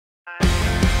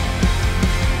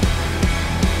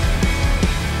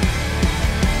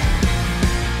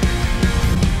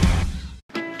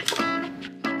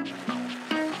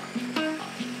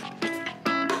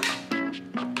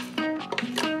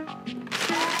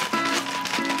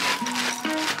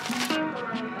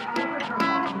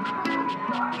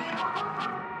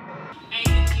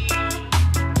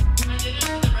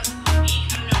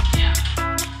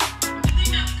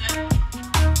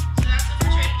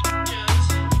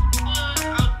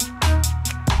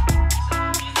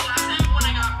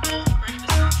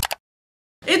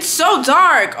so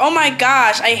dark. Oh my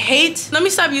gosh, I hate, let me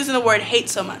stop using the word hate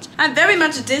so much. I very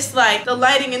much dislike the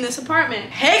lighting in this apartment.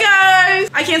 Hey guys!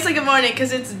 I can't say good morning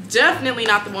because it's definitely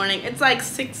not the morning. It's like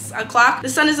 6 o'clock. The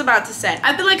sun is about to set.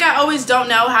 I feel like I always don't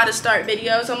know how to start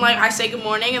videos. I'm like, I say good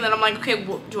morning and then I'm like, okay,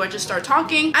 well, do I just start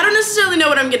talking? I don't necessarily know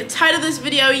what I'm gonna title this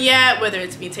video yet, whether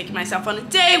it's me taking myself on a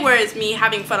date, whether it's me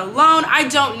having fun alone, I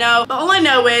don't know. But all I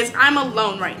know is I'm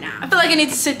alone right now. I feel like I need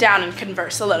to sit down and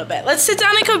converse a little bit. Let's sit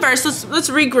down and converse. Let's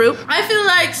regroup. I feel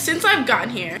like since I've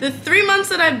gotten here, the 3 months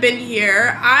that I've been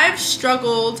here, I've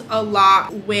struggled a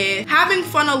lot with having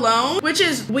fun alone, which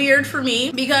is weird for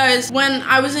me because when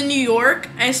I was in New York,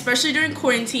 and especially during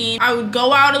quarantine, I would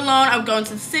go out alone, I would go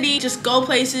into the city, just go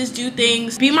places, do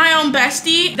things, be my own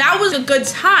bestie. That was a good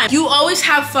time. You always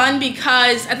have fun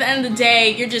because at the end of the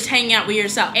day, you're just hanging out with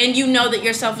yourself and you know that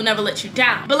yourself will never let you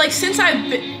down. But like since I've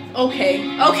been, okay.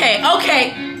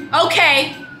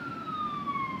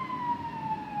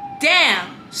 Damn.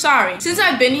 Sorry. Since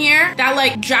I've been here, that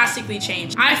like drastically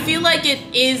changed. I feel like it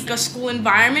is a school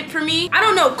environment for me. I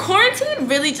don't know, quarantine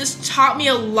really just taught me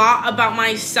a lot about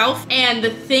myself and the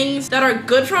things that are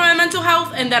good for my mental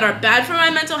health and that are bad for my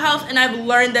mental health, and I've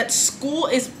learned that school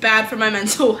is bad for my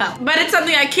mental health. But it's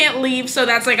something I can't leave, so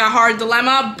that's like a hard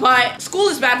dilemma, but school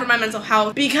is bad for my mental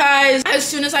health because as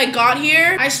soon as I got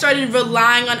here, I started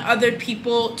relying on other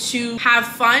people to have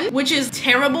fun, which is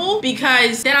terrible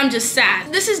because then I'm just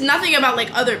sad. This is nothing about like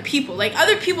other people. Like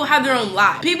other people have their own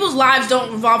lives. People's lives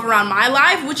don't revolve around my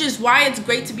life, which is why it's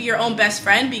great to be your own best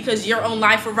friend because your own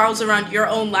life revolves around your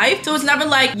own life. So it's never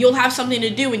like you'll have something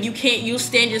to do and you'll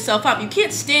stand yourself up. You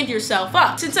can't stand yourself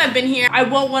up. Since I've been here, I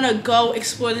won't want to go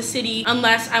explore the city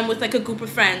unless I'm with like a group of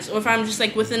friends or if I'm just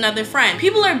like with another friend.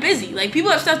 People are busy. Like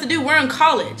people have stuff to do. We're in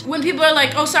college. When people are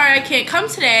like, oh, sorry, I can't come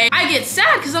today, I get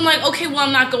sad because I'm like, okay, well,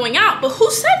 I'm not going out. But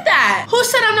who said that? Who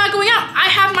said I'm not going out? I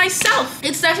have myself.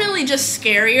 It's definitely just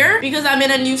scarier because I'm in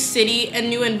a new city, a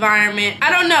new environment.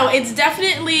 I don't know. It's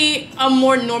definitely a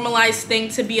more normalized thing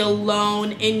to be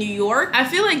alone in New York. I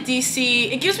feel like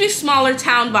DC, it gives me smaller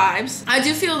town vibes. I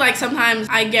do feel like sometimes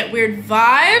I get weird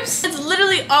vibes. It's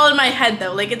literally all in my head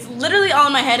though. Like it's literally all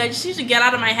in my head. I just need to get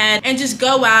out of my head and just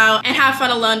go out and have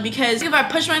fun alone because if I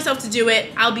push myself to do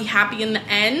it, I'll be happy in the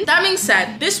end. That being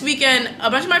said, this weekend,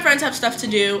 a bunch of my friends have stuff to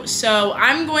do. So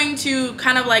I'm going to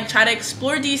kind of like try to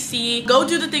explore DC, go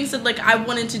do the things that like I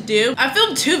wanted to do. I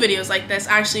filmed 2 videos like this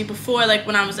actually before, like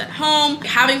when I was at home,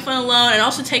 having fun alone and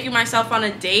also taking myself on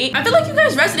a date. I feel like you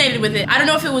guys resonated with it. I don't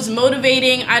know if it was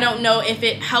motivating. I don't know if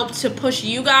it helped to push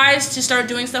you guys to start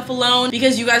doing stuff alone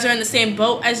because you guys are in the same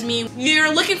boat as me.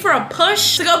 You're looking for a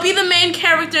push to go be the main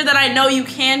character that I know you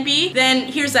can be,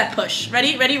 then here's that push.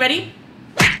 Ready? Ready? Ready?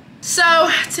 So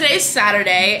today's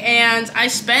Saturday and I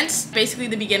spent basically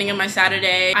the beginning of my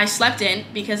Saturday, I slept in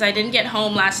because I didn't get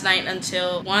home last night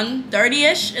until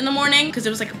 1:30ish in the morning because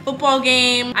it was like a football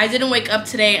game. I didn't wake up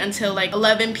today until like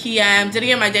 11 p.m. Didn't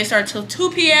get my day started till 2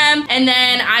 p.m. and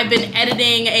then I've been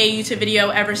editing a YouTube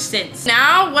video ever since.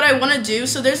 Now what I want to do,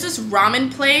 so there's this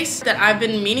ramen place that I've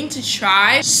been meaning to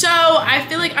try. So I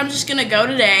feel like I'm just gonna go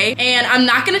today and I'm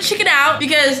not gonna chicken out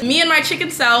because me and my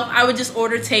chicken self, I would just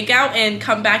order takeout and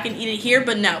come back and eat it here,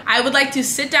 but no, I would like to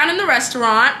sit down in the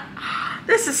restaurant.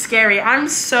 This is scary. I'm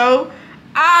so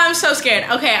scared.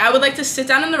 Okay, I would like to sit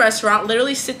down in the restaurant,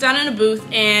 literally sit down in a booth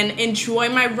and enjoy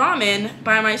my ramen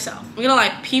by myself. I'm gonna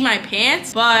like pee my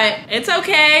pants, but it's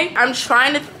okay. I'm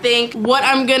trying to think what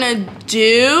I'm gonna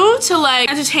do to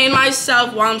like entertain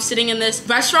myself while I'm sitting in this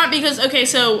restaurant because, okay,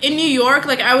 so in New York,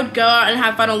 like I would go out and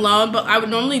have fun alone, but I would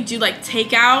normally do like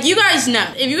takeout. You guys know,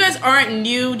 if you guys aren't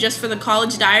new just for the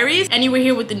college diaries and you were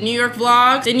here with the New York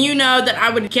vlogs, then you know that I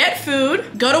would get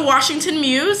food, go to Washington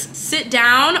Muse, sit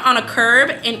down on a curb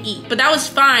and eat. But that was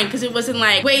fine because it wasn't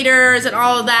like waiters and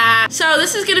all of that. So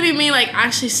this is gonna be me like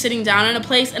actually sitting down in a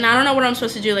place and I don't know what I'm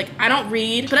supposed to do. Like I don't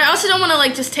read, but I also don't want to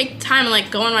like just take time and like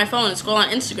go on my phone and scroll on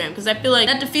Instagram because I feel like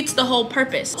that defeats the whole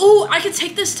purpose. Oh, I could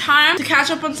take this time to catch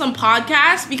up on some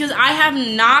podcasts because I have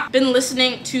not been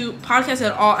listening to podcasts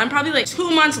at all. I'm probably like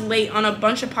 2 months late on a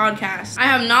bunch of podcasts. I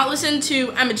have not listened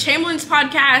to Emma Chamberlain's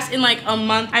podcast in like a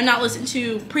month. I've not listened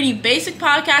to Pretty Basic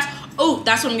podcast. Oh,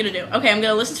 that's what I'm gonna do. Okay, I'm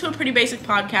gonna listen to a Pretty Basic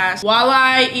podcast while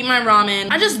I eat my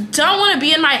ramen. I just don't want to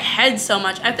be in my head so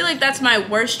much. I feel like that's my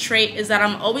worst trait is that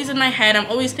I'm always in my head. I'm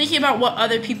always thinking about what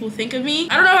other people think of me.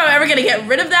 I don't know if I'm ever gonna get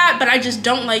rid of that, but I just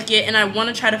don't like it and I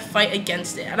want to try to fight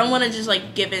against it. I don't want to just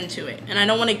like give into it and I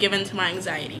don't want to give into my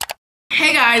anxiety.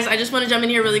 Hey guys, I just want to jump in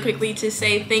here really quickly to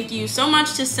say thank you so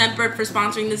much to 𝐷 for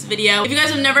sponsoring this video. If you guys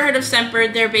have never heard of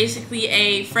𝐷, they're basically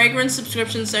a fragrance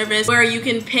subscription service where you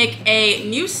can pick a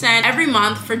new scent every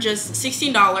month for just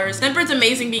 $16. 𝐷's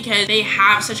amazing because they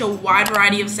have such a wide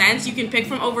variety of scents. You can pick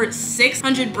from over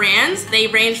 600 brands. They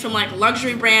range from like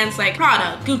luxury brands like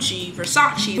Prada, Gucci,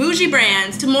 Versace, bougie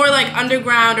brands to more like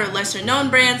underground or lesser known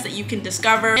brands that you can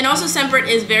discover. And also 𝐷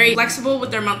is very flexible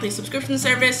with their monthly subscription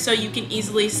service, so you can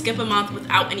easily skip a month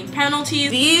without any penalties.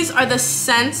 These are the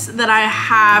scents that I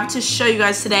have to show you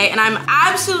guys today, and I'm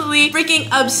absolutely freaking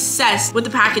obsessed with the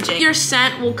packaging. Your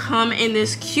scent will come in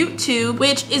this cute tube,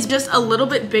 which is just a little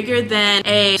bit bigger than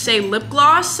a, say, lip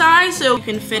gloss size, so you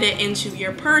can fit it into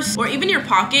your purse or even your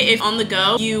pocket if on the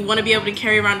go you want to be able to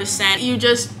carry around a scent. You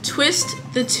just twist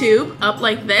the tube up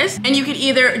like this, and you could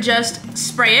either just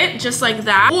spray it just like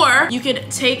that, or you could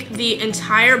take the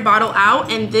entire bottle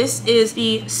out, and this is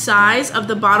the size of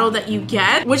the bottle that you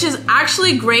get, which is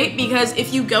actually great because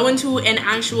if you go into an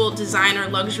actual designer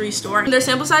luxury store, their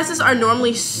sample sizes are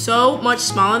normally so much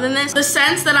smaller than this. The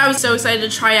scents that I was so excited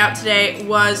to try out today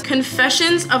was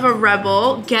Confessions of a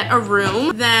Rebel, Get a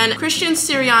Room, then Christian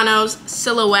Siriano's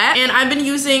Silhouette, and I've been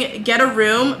using Get a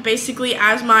Room basically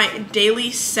as my daily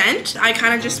scent. I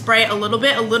kind of just spray a little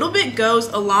bit goes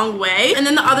a long way. And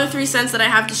then the other three scents that I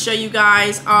have to show you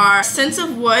guys are Scents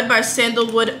of Wood by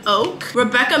Sandalwood Oak,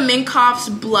 Rebecca Minkoff's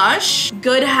Blush,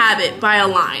 Good Habit by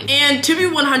Align. And to be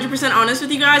 100% honest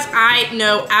with you guys, I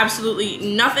know absolutely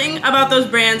nothing about those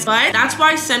brands, but that's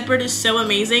why 𝐷 is so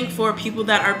amazing for people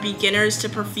that are beginners to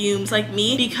perfumes like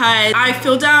me, because I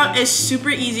filled out a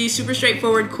super easy, super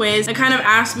straightforward quiz that kind of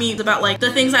asked me about like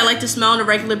the things I like to smell on a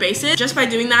regular basis. Just by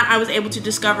doing that, I was able to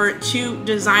discover 2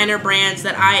 designer brands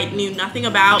that I knew nothing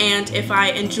about, and if I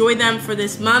enjoy them for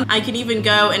this month, I can even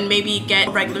go and maybe get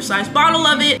a regular size bottle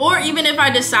of it, or even if I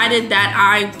decided that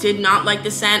I did not like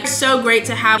the scent. It's so great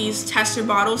to have these tester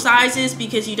bottle sizes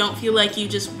because you don't feel like you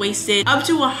just wasted up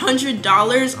to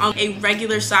 $100 on a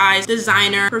regular size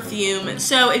designer perfume.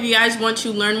 So if you guys want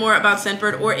to learn more about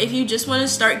𝐷, or if you just want to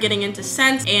start getting into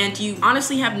scents and you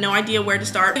honestly have no idea where to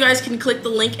start, you guys can click the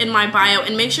link in my bio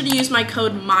and make sure to use my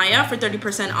code MAYA for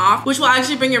 30% off, which will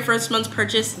actually bring your first month's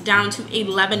purchase down to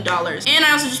 $11. And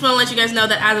I also just want to let you guys know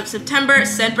that as of September,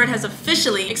 𝐷 has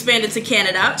officially expanded to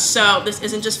Canada, so this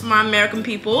isn't just for my American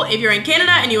people. If you're in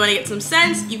Canada and you want to get some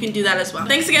scents, you can do that as well.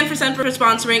 Thanks again for 𝐷 for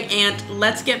sponsoring, and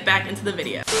let's get back into the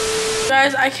video.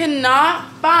 Guys, I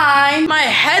cannot find my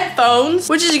headphones,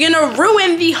 which is gonna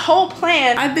ruin the whole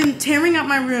plan. I've been tearing up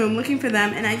my room looking for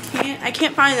them, and I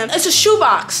can't find them. It's a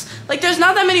shoebox. Like, there's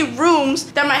not that many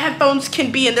rooms that my headphones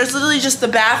can be in. There's literally just the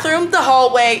bathroom, the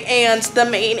hallway, and the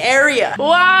main area.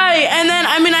 Why? And then,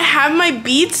 I mean, I have my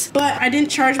Beats, but I didn't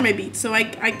charge my Beats, so I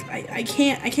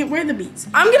can't wear the Beats.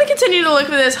 I'm gonna continue to look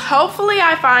for this. Hopefully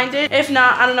I find it. If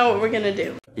not, I don't know what we're gonna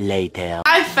do. Later.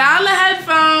 I found the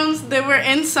headphones. They were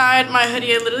inside my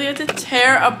hoodie. I literally had to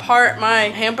tear apart my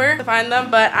hamper to find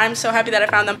them, but I'm so happy that I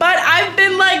found them. But I've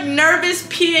been like nervous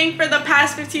peeing for the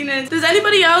past 15 minutes. Does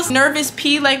anybody else nervous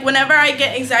pee? Like, whenever I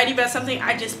get anxiety about something,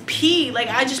 I just pee. Like,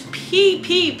 I just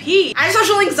pee. I have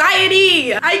social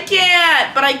anxiety. I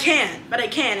can't, but I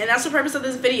can. And that's the purpose of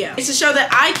this video. It's to show that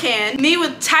I can. Me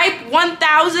with type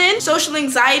 1000 social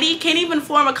anxiety can't even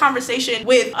form a conversation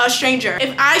with a stranger.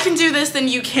 If I can do this, then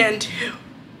you can too.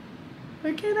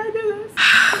 Why can't I do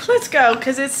this? Let's go,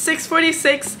 because it's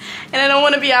 6:46 and I don't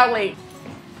want to be out late.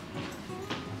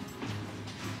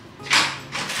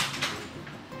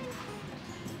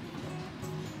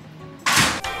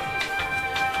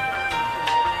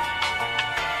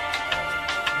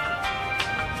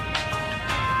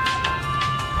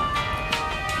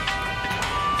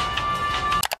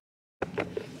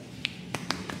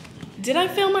 Did I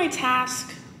fail my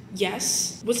task?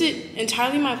 Yes. Was it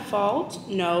entirely my fault?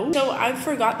 No. So I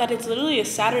forgot that it's literally a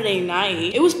Saturday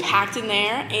night. It was packed in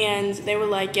there, and they were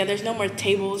like, yeah, there's no more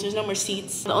tables, there's no more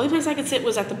seats. The only place I could sit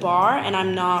was at the bar, and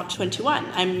I'm not 21.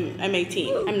 I'm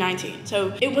 18. I'm 19.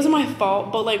 So it wasn't my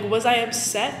fault, but like, was I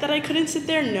upset that I couldn't sit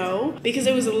there? No, because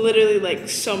it was literally like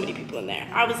so many people in there.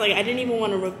 I was like, I didn't even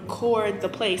want to record the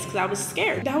place because I was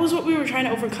scared. That was what we were trying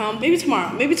to overcome. Maybe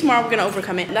tomorrow we're gonna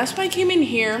overcome it. And that's why I came in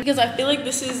here, because I feel like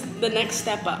this is the next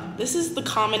step up. This is the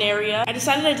common area. I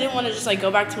decided I didn't want to just like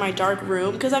go back to my dark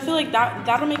room because I feel like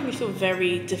that'll make me feel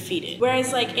very defeated.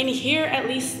 Whereas like in here, at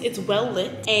least it's well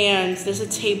lit and there's a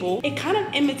table. It kind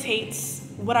of imitates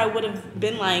what I would have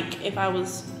been like if I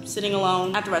was sitting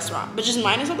alone at the restaurant, but just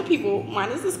minus all the people,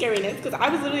 minus the scariness, because I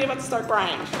was literally about to start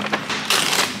crying.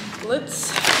 Let's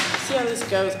see how this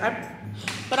goes.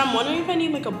 But I'm wondering if I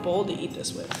need like a bowl to eat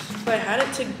this with. If I had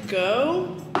it to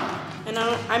go, And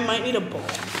I might need a bowl.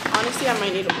 Honestly, I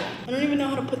might need a bowl. I don't even know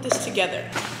how to put this together.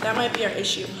 That might be our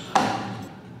issue.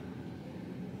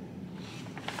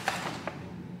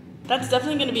 That's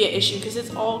definitely gonna be an issue because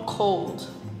it's all cold.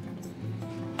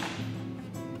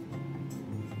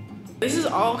 This is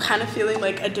all kind of feeling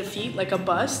like a defeat, like a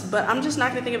bust, but I'm just not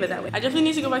gonna think of it that way. I definitely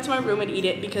need to go back to my room and eat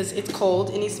it because it's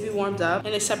cold, it needs to be warmed up,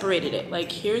 and they separated it.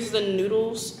 Like, here's the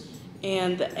noodles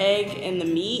and the egg and the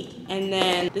meat, and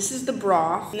then this is the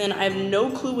broth, and then I have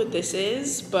no clue what this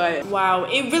is, but wow,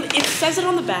 it says it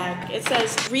on the bag. It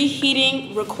says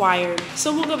reheating required.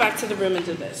 So we'll go back to the room and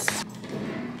do this.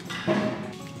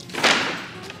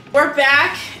 We're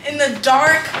back in the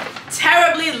dark,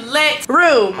 terribly lit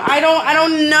room. I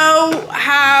don't know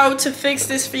how to fix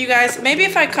this for you guys. Maybe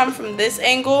if I come from this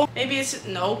angle, maybe it's just,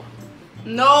 no,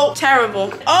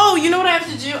 terrible. Oh, you know what I have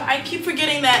to do? I keep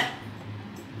forgetting that.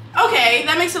 Okay,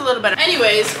 that makes it a little better.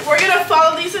 Anyways, we're gonna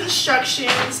follow these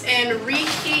instructions and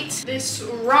reheat this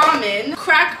ramen.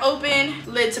 Crack open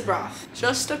lid to broth.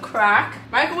 Just a crack.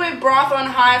 Microwave broth on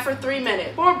high for 3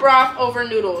 minutes. Pour broth over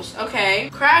noodles. Okay.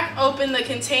 Crack open the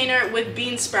container with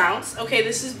bean sprouts. Okay,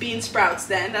 this is bean sprouts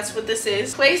then. That's what this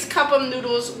is. Place cup of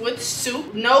noodles with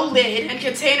soup, no lid, and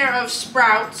container of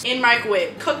sprouts in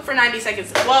microwave. Cook for 90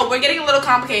 seconds. Whoa, we're getting a little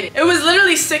complicated. It was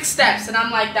literally 6 steps, and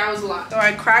I'm like, that was a lot. So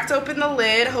I cracked open the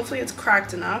lid. Hopefully it's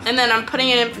cracked enough. And then I'm putting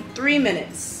it in for 3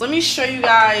 minutes. Let me show you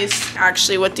guys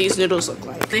actually what these noodles look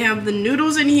like. They have the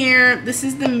noodles in here. This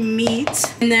is the meat.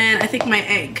 And then I think my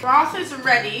egg. Broth is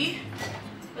ready.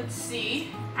 Let's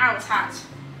see. Ow, it's hot.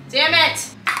 Damn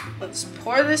it. Let's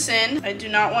pour this in. I do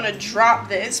not want to drop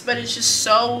this, but it's just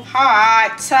so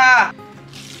hot.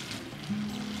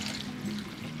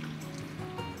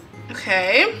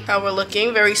 Okay, how we're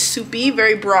looking. Very soupy,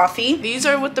 very brothy. These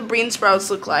are what the bean sprouts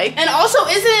look like. And also,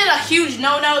 isn't it a huge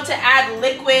no-no to add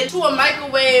liquid to a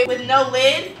microwave with no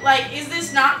lid? Like, is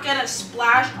this not gonna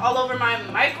splash all over my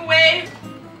microwave?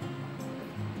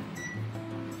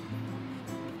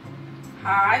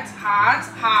 Hot, hot,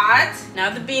 hot. Now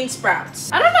the bean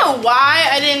sprouts. I don't know why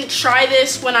I didn't try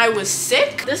this when I was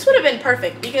sick. This would have been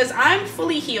perfect because I'm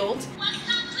fully healed.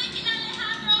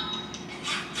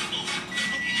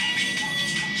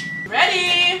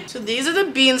 Ready. So these are the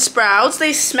bean sprouts.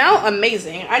 They smell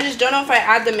amazing. I just don't know if I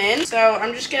add them in. So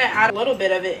I'm just gonna add a little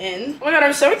bit of it in. Oh my God,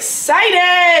 I'm so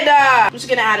excited. I'm just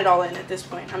gonna add it all in at this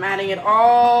point. I'm adding it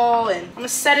all in. I'm gonna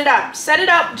set it up. Set it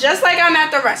up just like I'm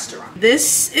at the restaurant.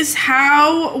 This is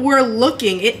how we're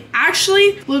looking. It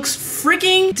actually looks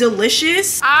freaking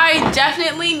delicious. I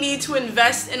definitely need to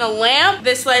invest in a lamp.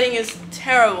 This lighting is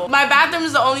terrible. My bathroom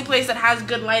is the only place that has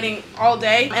good lighting all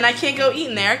day, and I can't go eat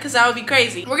in there because that would be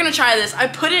crazy. We're gonna try this. I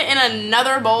put it in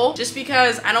another bowl just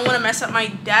because I don't want to mess up my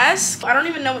desk. I don't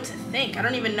even know what to think. I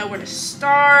don't even know where to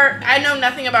start. I know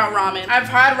nothing about ramen. I've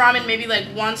had ramen maybe like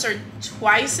once or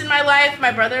twice in my life.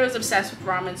 My brother was obsessed with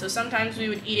ramen, so sometimes we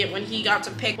would eat it when he got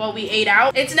to pick what we ate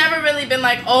out. It's never really been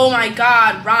like, oh my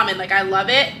God, ramen, like I love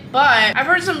it. But I've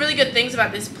heard some really good things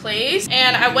about this place,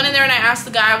 and I went in there and I asked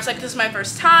the guy, I was like, this is my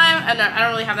first time and I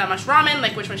don't really have that much ramen,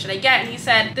 like which one should I get? And he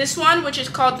said this one, which is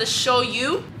called the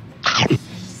𝐤𝐢.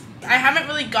 I haven't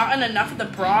really gotten enough of the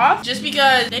broth just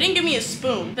because they didn't give me a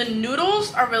spoon. The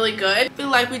noodles are really good. I feel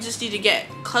like we just need to get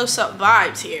close-up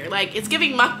vibes here. Like, it's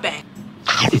giving mukbang.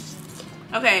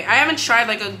 Okay, I haven't tried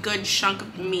like a good chunk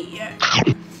of meat yet.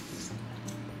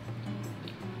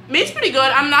 Meat's pretty good.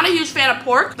 I'm not a huge fan of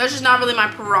pork. That's just not really my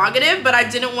prerogative, but I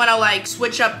didn't want to like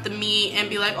switch up the meat and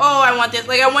be like, oh, I want this.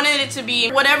 Like I wanted it to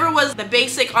be whatever was the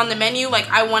basic on the menu. Like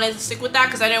I wanted to stick with that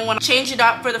because I didn't want to change it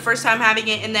up for the first time having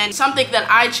it, and then something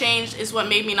that I changed is what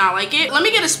made me not like it. Let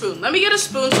me get a spoon. Let me get a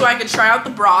spoon so I can try out the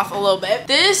broth a little bit.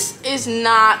 This is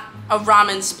not a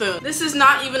ramen spoon. This is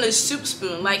not even a soup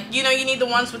spoon. Like, you know, you need the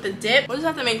ones with the dip. What does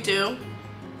that have to make do?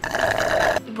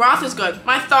 The broth is good.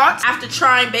 My thoughts after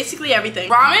trying basically everything.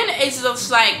 Ramen is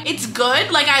just like, it's good,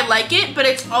 like I like it, but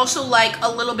it's also like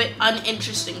a little bit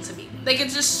uninteresting to me. Like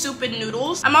it's just soup and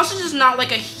noodles. I'm also just not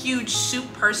like a huge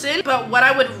soup person, but what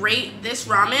I would rate this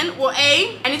ramen, well,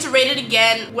 I need to rate it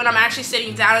again when I'm actually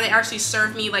sitting down and they actually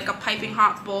serve me like a piping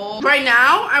hot bowl. Right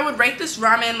now, I would rate this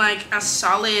ramen like a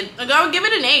solid, like I would give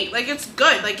it an 8. Like it's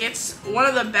good, like it's one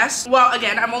of the best. Well,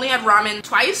 again, I've only had ramen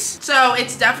twice, so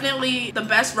it's definitely the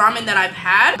best ramen that I've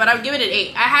had, but I would give it an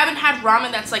 8. I haven't had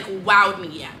ramen that's like wowed me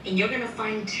yet. And you're gonna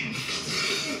find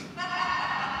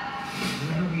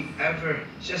when are we ever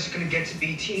just gonna get to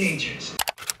be teenagers?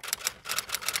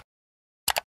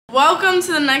 Welcome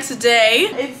to the next day.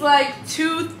 It's like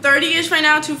 2:30ish right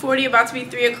now, 2:40, about to be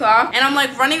 3 o'clock. And I'm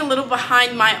like running a little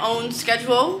behind my own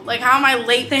schedule. Like, how am I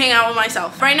late to hang out with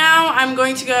myself? Right now, I'm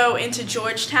going to go into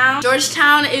Georgetown.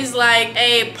 Georgetown is like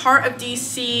a part of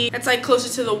DC that's like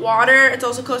closer to the water. It's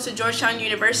also close to Georgetown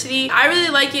University. I really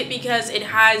like it because it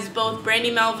has both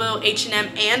Brandy Melville, H&M,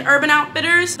 and Urban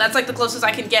Outfitters. That's like the closest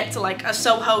I could get to like a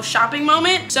Soho shopping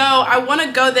moment. So I want to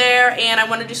go there and I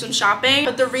want to do some shopping.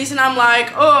 But the reason I'm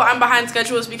like, oh, I'm behind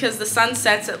schedule is because the sun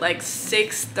sets at like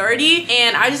 6:30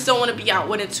 and I just don't want to be out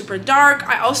when it's super dark.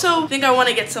 I also think I want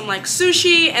to get some like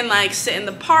sushi and like sit in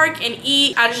the park and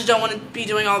eat. I just don't want to be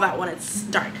doing all that when it's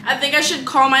dark. I think I should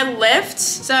call my Lyft.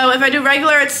 So if I do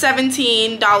regular, it's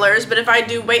 $17, but if I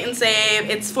do wait and save,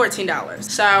 it's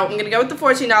 $14. So I'm gonna go with the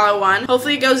 $14 one.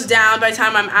 Hopefully it goes down by the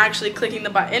time I'm actually clicking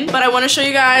the button. But I want to show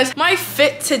you guys my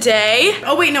fit today.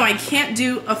 Oh wait, no, I can't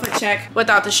do a foot check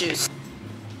without the shoes.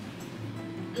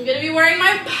 I'm gonna be wearing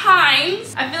my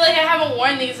Pines. I feel like I haven't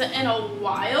worn these in a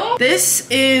while. This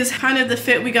is kind of the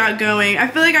fit we got going. I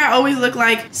feel like I always look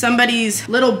like somebody's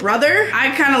little brother. I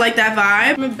kind of like that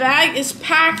vibe. My bag is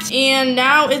packed and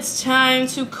now it's time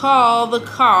to call the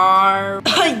car.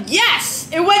 Yes!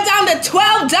 It went down to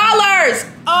 $12!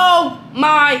 Oh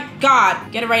my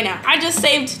God. Get it right now. I just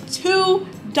saved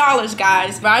 $2,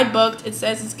 guys. Ride booked. It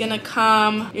says it's gonna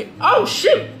come. Oh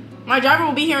shoot! My driver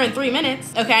will be here in 3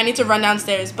 minutes. Okay, I need to run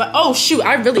downstairs, but oh shoot,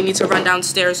 I really need to run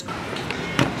downstairs.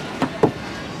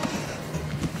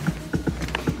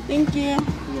 Thank you. You're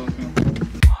welcome.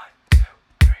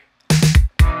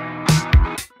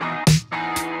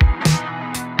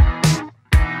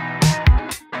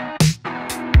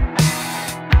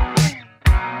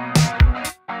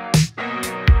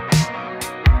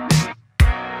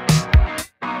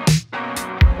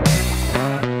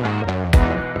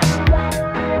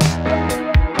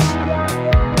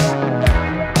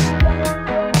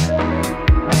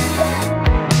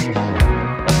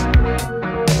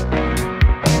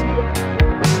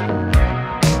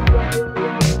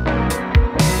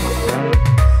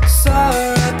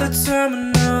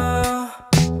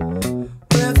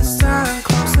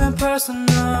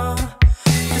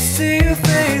 To see your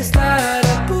face light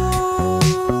up, ooh,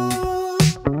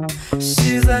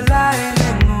 she's like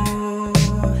lightning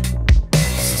mood.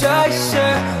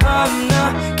 Structure, I'm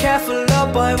not careful, oh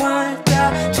boy, one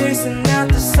down, chasing out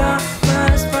the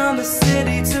summers from the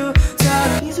city to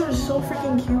town. These are so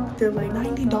freaking cute. They're like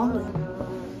 $90.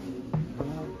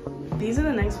 These are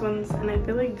the nice ones, and I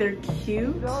feel like they're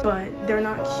cute, but they're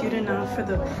not cute enough for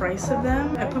the price of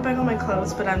them. I put back on my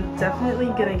clothes, but I'm definitely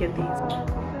gonna get these.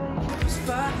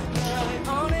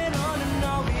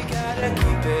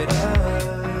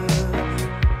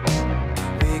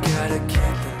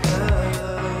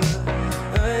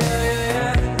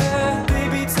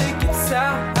 Baby, take it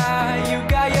out. You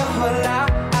got your whole life.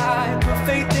 Put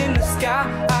faith in the sky.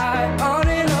 On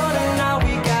and now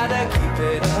we gotta keep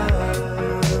it up.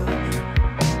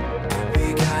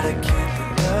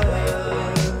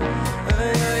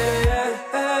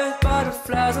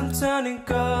 Butterflies, I'm turning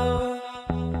gold.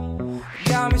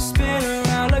 Got me spinning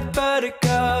around like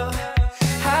vertigo.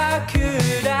 How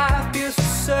could I feel so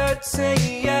certain,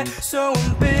 yeah, so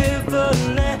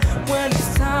ambivalent? When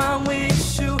it's time we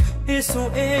shoot, it's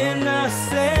so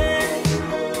innocent.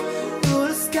 Through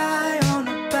the sky on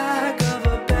the back of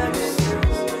a Bentley.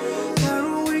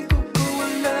 Now we could go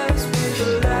and let's make a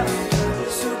laugh.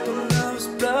 Supernovas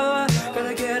blow up,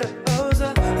 gotta get a hose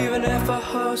up, even if I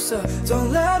host up.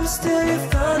 Don't let me steal your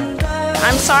thunder.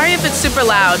 I'm sorry if it's super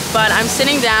loud, but I'm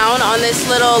sitting down on this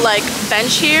little like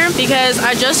bench here because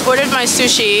I just ordered my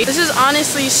sushi. This is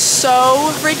honestly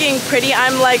so freaking pretty.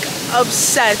 I'm like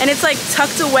obsessed. And it's like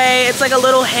tucked away. It's like a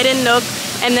little hidden nook.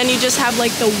 And then you just have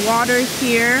like the water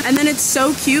here. And then it's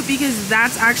so cute because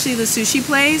that's actually the sushi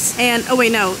place. And oh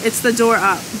wait, no, it's the door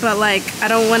up. But like, I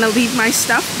don't want to leave my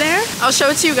stuff there. I'll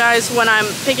show it to you guys when I'm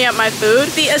picking up my food.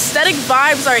 The aesthetic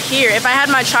vibes are here. If I had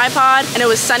my tripod and it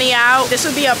was sunny out, this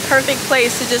would be a perfect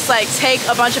place to just like take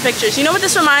a bunch of pictures. You know what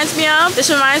this reminds me of?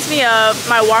 This reminds me of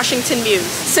my Washington views.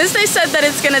 Since they said that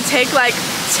it's gonna take like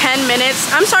 10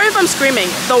 minutes, I'm sorry if I'm screaming.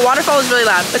 The waterfall is really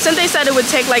loud. But since they said it would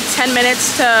take like 10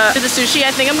 minutes to do the sushi,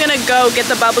 I think I'm gonna go get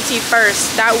the bubble tea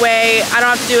first. That way I don't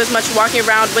have to do as much walking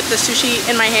around with the sushi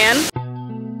in my hand.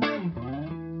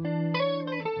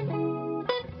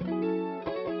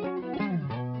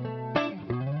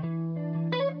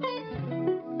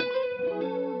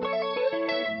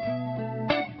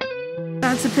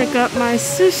 To pick up my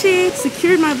sushi,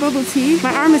 secured my bubble tea.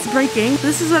 My arm is breaking.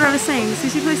 This is what I was saying. The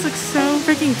sushi place looks so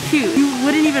freaking cute. You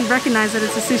wouldn't even recognize that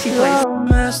it's a sushi place.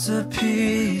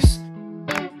 Masterpiece.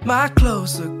 My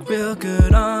clothes look real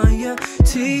good on you.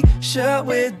 T-shirt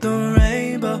with the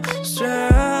rainbow stripe.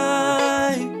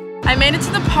 I made it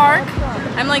to the park.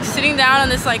 I'm like sitting down on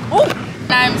this like,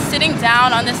 I'm sitting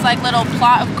down on this like little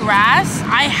plot of grass.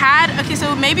 Okay,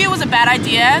 so maybe it was a bad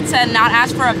idea to not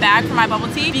ask for a bag for my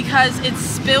bubble tea because it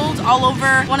spilled all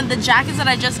over one of the jackets that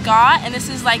I just got, and this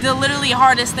is like the literally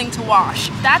hardest thing to wash.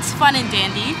 That's fun and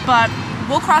dandy, but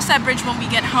we'll cross that bridge when we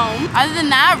get home. Other than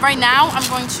that, right now I'm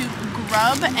going to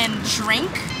grub and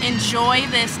drink, enjoy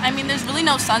this. I mean, there's really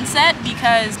no sunset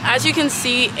because as you can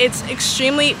see, it's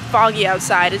extremely foggy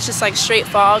outside. It's just like straight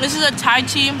fog. This is a Thai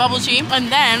tea, bubble tea. And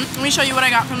then let me show you what I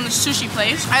got from the sushi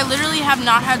place. I literally have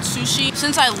not had sushi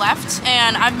since I left,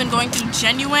 and I've been going through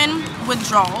genuine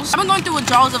withdrawals. I've been going through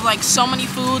withdrawals of like so many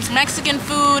foods, Mexican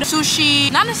food,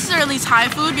 sushi, not necessarily Thai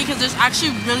food because there's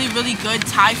actually really, really good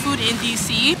Thai food in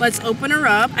DC. Let's open her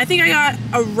up. I think I got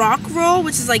a rock roll,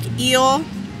 which is like eel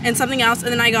and something else,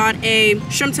 and then I got a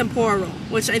shrimp tempura roll,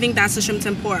 which I think that's the shrimp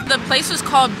tempura. The place was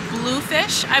called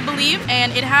Bluefish, I believe,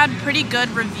 and it had pretty good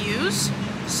reviews.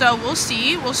 So we'll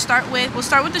see. We'll start with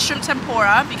the shrimp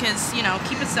tempura because, you know,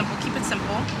 keep it simple, keep it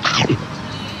simple.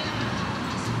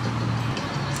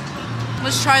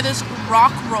 Let's try this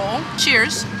rock roll.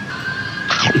 Cheers.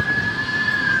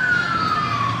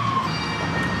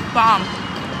 Bomb.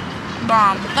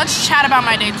 Bomb. Let's chat about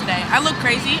my day today. I look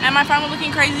crazy. Am I finally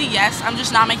looking crazy? Yes. I'm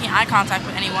just not making eye contact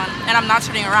with anyone, and I'm not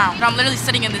turning around. But I'm literally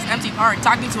sitting in this empty park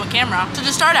talking to a camera. So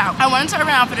to start out, I went into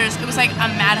Urban Outfitters. It was like a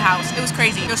madhouse. It was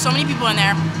crazy. There were so many people in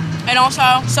there. And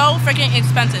also, so freaking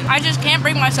expensive. I just can't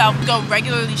bring myself to go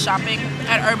regularly shopping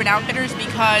at Urban Outfitters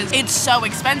because it's so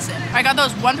expensive. I got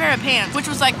those one pair of pants, which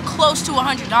was like close to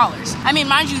 $100. I mean,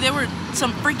 mind you, they were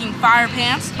some freaking fire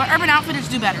pants, but Urban Outfitters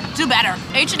do better. Do better.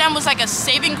 H&M was like a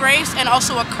saving grace and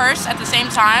also a curse at the same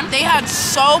time. They had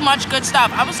so much good stuff.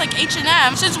 I was like,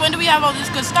 H&M, since when do we have all this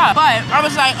good stuff? But I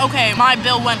was like, okay, my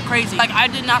bill went crazy. Like, I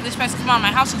did not expect to come out of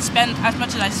my house and spend as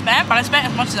much as I spent, but I spent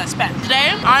as much as I spent.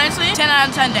 Today, honestly, 10 out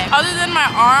of 10 day. Other than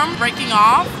my arm breaking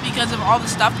off because of all the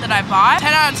stuff that I bought,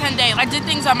 10 out of 10 day. I did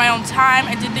things at my own time.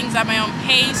 I did things at my own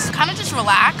pace. Kind of just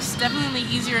relaxed. Definitely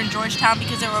easier in Georgetown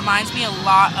because it reminds me a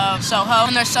lot of Soho.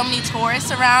 And there's so many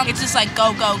tourists around. It's just like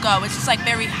go, go, go. It's just like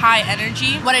very high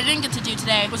energy. What I didn't get to do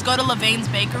today was go to Levain's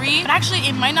Bakery. But actually,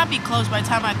 it might not be closed by the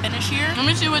time I finish here. Let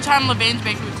me see what time Levain's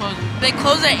Bakery closes. They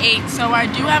close at 8, so I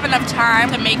do have enough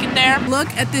time to make it there. Look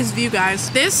at this view, guys.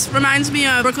 This reminds me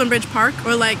of Brooklyn Bridge Park,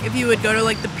 or like if you would go to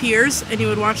like the piers and you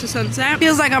would watch the sunset.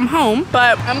 Feels like I'm home,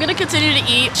 but I'm gonna continue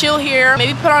to eat, chill here,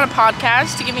 maybe put on a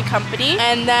podcast to give me company,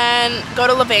 and then go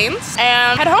to Levain's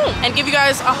and head home and give you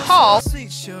guys a haul.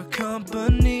 Your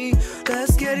company,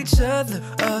 let's get each other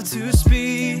up to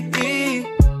speed.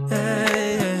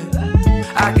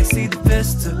 I can see the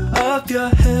vista of your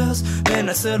hills, then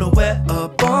a silhouette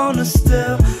up on the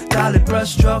still. Dolly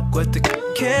brush stroke with the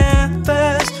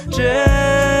canvas.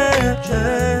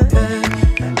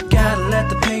 Gotta let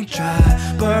the paint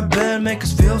dry. Bourbon make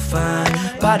us feel fine.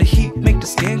 Body heat make the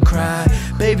skin cry.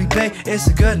 Baby, babe, it's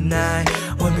a good night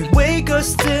when we wake up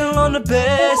still on the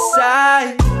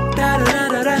bedside. Da da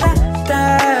da da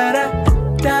da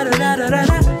da da da da da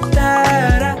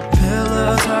da.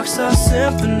 Pillow talks our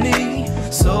symphony.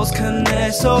 Souls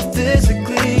connect so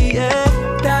physically. Yeah.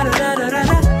 Da da da da da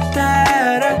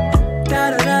da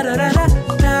da da da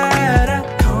da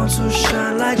da. Come to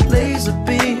shine like laser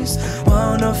beams.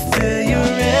 Wanna feel your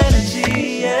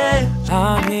energy. Yeah.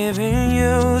 I'm hearing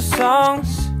you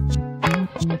songs.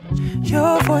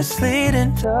 Your voice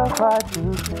leading to quite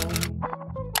beautiful.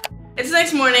 It's the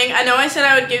next morning. I know I said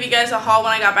I would give you guys a haul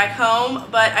when I got back home,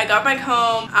 but I got back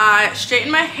home, I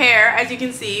straightened my hair. As you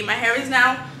can see, my hair is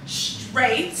now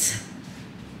straight.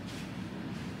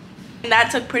 And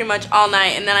that took pretty much all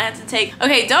night, and then I had to take,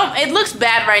 okay, it looks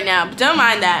bad right now, but don't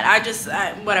mind that.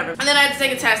 Whatever. And then I had to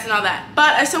take a test and all that.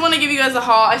 But I still want to give you guys a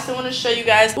haul. I still want to show you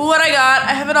guys what I got.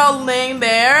 I have it all laying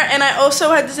there, and I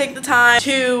also had to take the time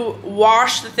to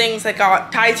wash the things that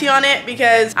got Thai tea on it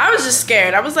because I was just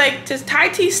scared. I was like, does Thai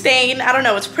tea stain? I don't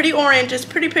know. It's pretty orange. It's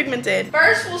pretty pigmented.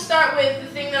 First, we'll start with the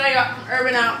thing that I got from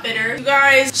Urban Outfitters. You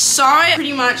guys saw it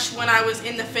pretty much when I was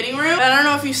in the fitting room. I don't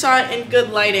know if you saw it in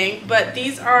good lighting, but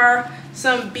these are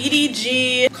some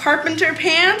BDG carpenter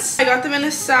pants. I got them in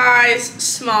a size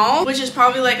small, which is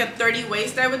probably like a 30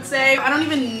 waist, I would say. I don't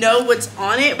even know what's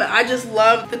on it, but I just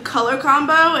love the color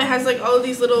combo. It has like all of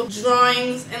these little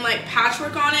drawings and like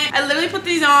patchwork on it. I literally put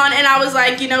these on and I was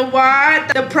like, you know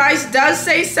what? The price does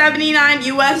say $79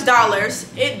 US.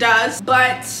 It does,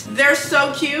 but they're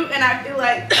so cute and I feel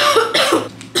like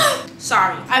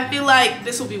Sorry. I feel like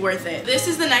this will be worth it. This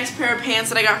is the next pair of pants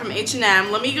that I got from H&M.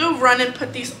 Let me go run and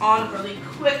put these on really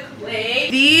quickly.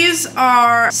 These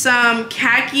are some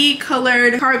khaki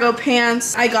colored cargo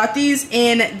pants. I got these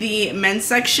in the men's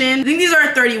section. I think these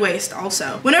are a 30 waist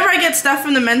also. Whenever I get stuff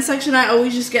from the men's section, I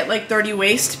always just get like 30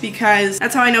 waist because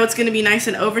that's how I know it's gonna be nice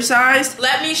and oversized.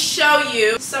 Let me show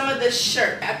you some of this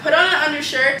shirt. I put on an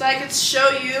undershirt so I could show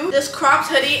you this cropped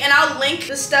hoodie, and I'll link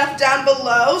the stuff down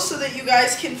below so that you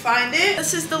guys can find it.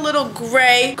 This is the little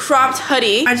gray cropped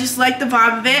hoodie. I just like the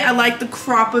vibe of it. I like the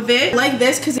crop of it. I like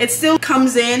this because it still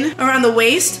comes in around the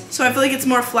waist, so I feel like it's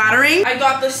more flattering. I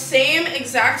got the same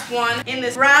exact one in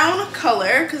this brown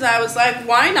color because I was like,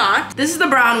 why not? This is the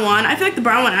brown one. I feel like the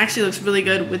brown one actually looks really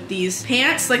good with these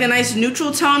pants, like a nice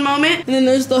neutral tone moment. And then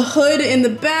there's the hood in the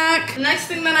back. The next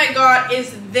thing that I got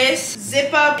is this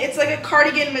zip up. It's like a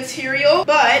cardigan material,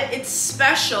 but it's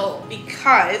special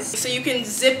because so you can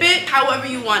zip it however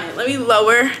you want it. Let me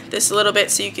lower this a little bit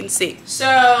so you can see.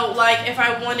 So like if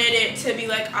I wanted it to be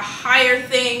like a higher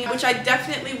thing, which I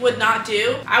definitely would not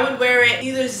do, I would wear it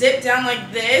either zip down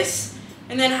like this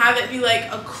and then have it be like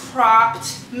a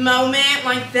cropped moment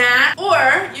like that,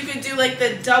 or you could do like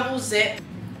the double zip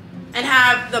and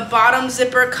have the bottom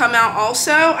zipper come out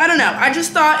also. I don't know. I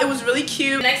just thought it was really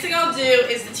cute. The next thing I'll do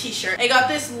is the t-shirt. I got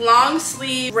this long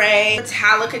sleeve gray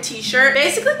Metallica t-shirt.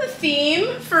 Basically the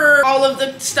theme for all of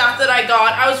the stuff that I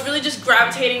got, I was really just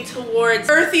gravitating towards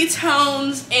earthy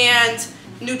tones and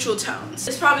neutral tones.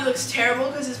 This probably looks terrible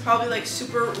because it's probably like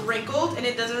super wrinkled and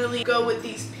it doesn't really go with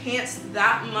these pants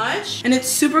that much, and it's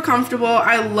super comfortable.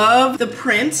 I love the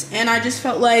print, and I just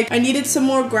felt like I needed some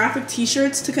more graphic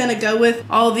t-shirts to kind of go with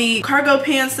all the cargo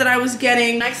pants that I was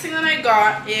getting. Next thing that I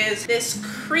got is this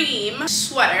cream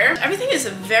sweater. Everything is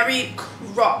very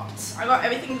cropped. I got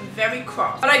everything very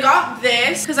cropped, but I got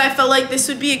this because I felt like this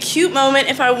would be a cute moment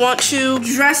if I want to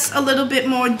dress a little bit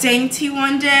more dainty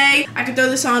one day. I could throw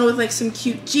this on with like some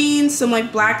cute jeans, some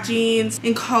like black jeans,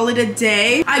 and call it a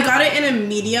day. I got it in a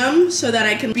medium so that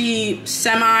I can be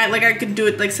semi, like I could do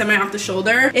it like semi off the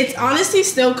shoulder. It's honestly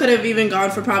still could have even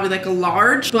gone for probably like a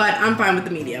large, but I'm fine with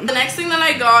the medium. The next thing that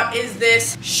I got is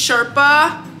this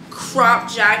Sherpa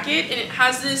crop jacket, and it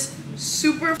has this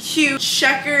super cute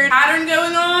checkered pattern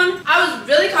going on. I was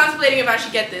really contemplating if I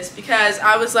should get this because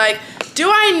I was like,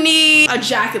 do I need a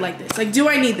jacket like this? Like, do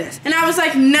I need this? And I was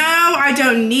like, no, I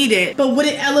don't need it. But would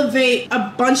it elevate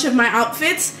a bunch of my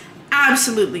outfits?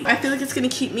 Absolutely. I feel like it's gonna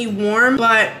keep me warm,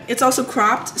 but it's also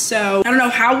cropped, so I don't know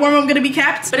how warm I'm gonna be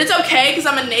kept, but it's okay because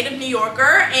I'm a native New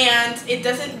Yorker and it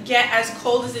doesn't get as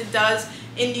cold as it does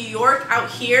in New York out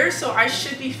here, so I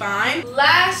should be fine.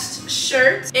 Last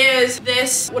shirt is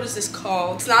this, what is this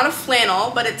called? It's not a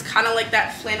flannel, but it's kind of like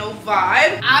that flannel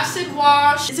vibe. Acid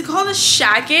wash. Is it called a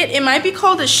shacket? It might be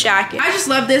called a shacket. I just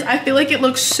love this. I feel like it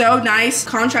looks so nice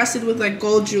contrasted with like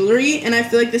gold jewelry, and I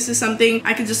feel like this is something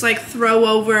I could just like throw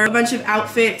over a bunch of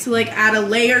outfits to like add a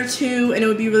layer to, and it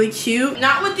would be really cute.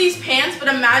 Not with these pants,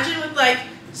 but imagine with like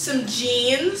some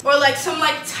jeans or like some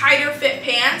like tighter fit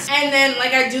pants, and then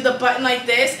like I do the button like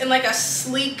this and like a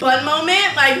sleek bun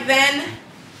moment, like then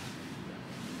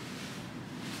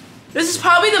this is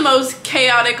probably the most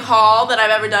chaotic haul that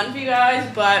I've ever done for you guys.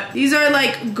 But these are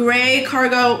like gray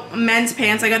cargo men's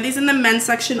pants. I got these in the men's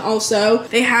section also.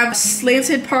 They have a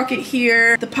slanted pocket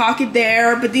here, the pocket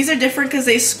there, but these are different because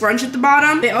they scrunch at the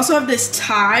bottom. They also have this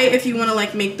tie if you want to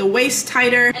like make the waist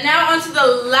tighter. And now onto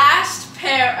the last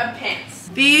pair of pants.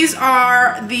 These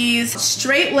are these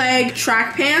straight leg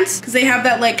track pants because they have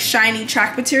that like shiny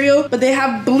track material, but they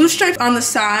have blue stripes on the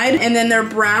side and then they're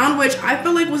brown, which I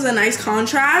feel like was a nice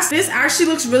contrast. This actually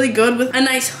looks really good with a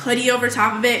nice hoodie over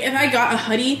top of it. If I got a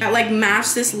hoodie that like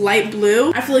matched this light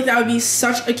blue, I feel like that would be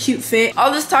such a cute fit.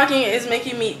 All this talking is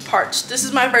making me parched. This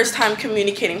is my first time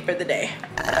communicating for the day.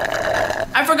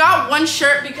 I forgot one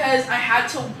shirt because I had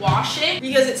to wash it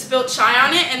because it spilled chai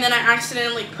on it, and then I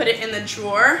accidentally put it in the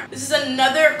drawer. This is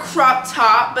another crop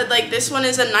top, but like this one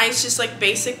is a nice just like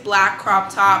basic black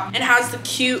crop top. It has the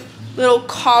cute little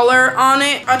collar on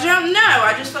it. I don't know,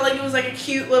 I just felt like it was like a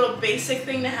cute little basic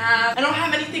thing to have. I don't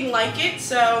have anything like it,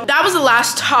 so that was the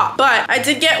last top. But I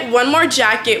did get one more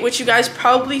jacket, which you guys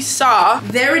probably saw.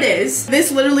 There it is.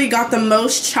 This literally got the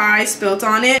most chai spilt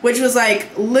on it, which was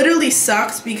like literally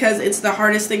sucks because it's the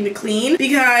hardest thing to clean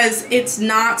because it's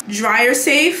not dryer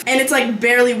safe and it's like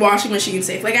barely washing machine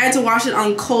safe. Like I had to wash it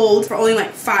on cold for only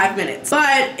like 5 minutes,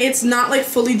 but it's not like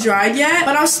fully dried yet.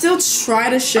 But I'll still try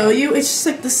to show you. It's just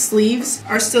like the sleeves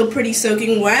are still pretty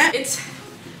soaking wet. It's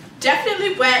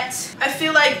definitely wet. I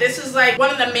feel like this is like one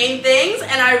of the main things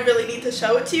and I really need to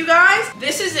show it to you guys.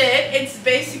 This is it. It's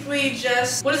basically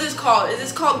just, what is this called? Is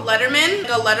this called Letterman?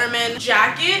 Like a Letterman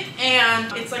jacket,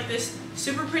 and it's like this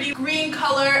super pretty green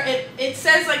color. It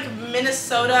says like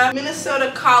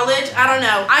Minnesota College. I don't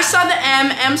know. I saw the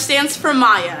M stands for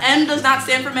Maya. M does not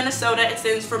stand for Minnesota. It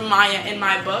stands for Maya in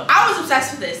my book. I was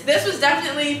obsessed with this. This was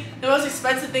definitely the most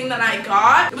expensive thing that I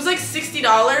got. It was like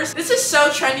 $60. This is so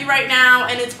trendy right now,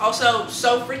 and it's also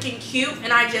so freaking cute,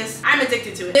 and I'm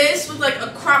addicted to it. This with like a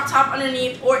crop top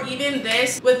underneath, or even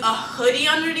this with a hoodie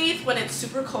underneath when it's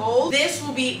super cold. This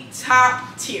will be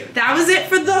top tier. That was it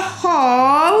for the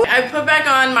haul. I put back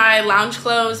on my lounge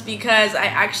clothes because I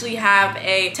actually have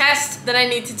a test that I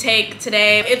need to take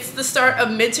today. It's the start of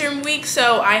midterm week,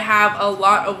 so I have a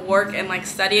lot of work and like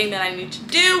studying that I need to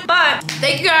do. But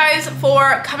thank you guys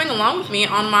for coming along with me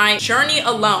on my journey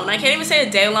alone. I can't even say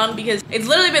a day alone because it's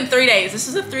literally been 3 days. This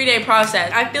is a 3-day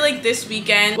process. I feel like this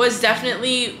weekend was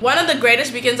definitely one of the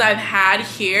greatest weekends I've had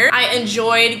here. I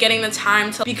enjoyed getting the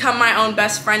time to become my own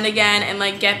best friend again and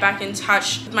like get back in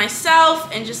touch with myself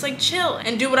and just like chill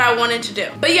and do what I wanted to do.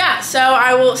 But yeah, so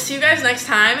I will see you guys next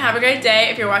time. Have a great day.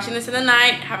 If you're watching this in the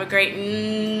night, have a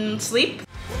great sleep.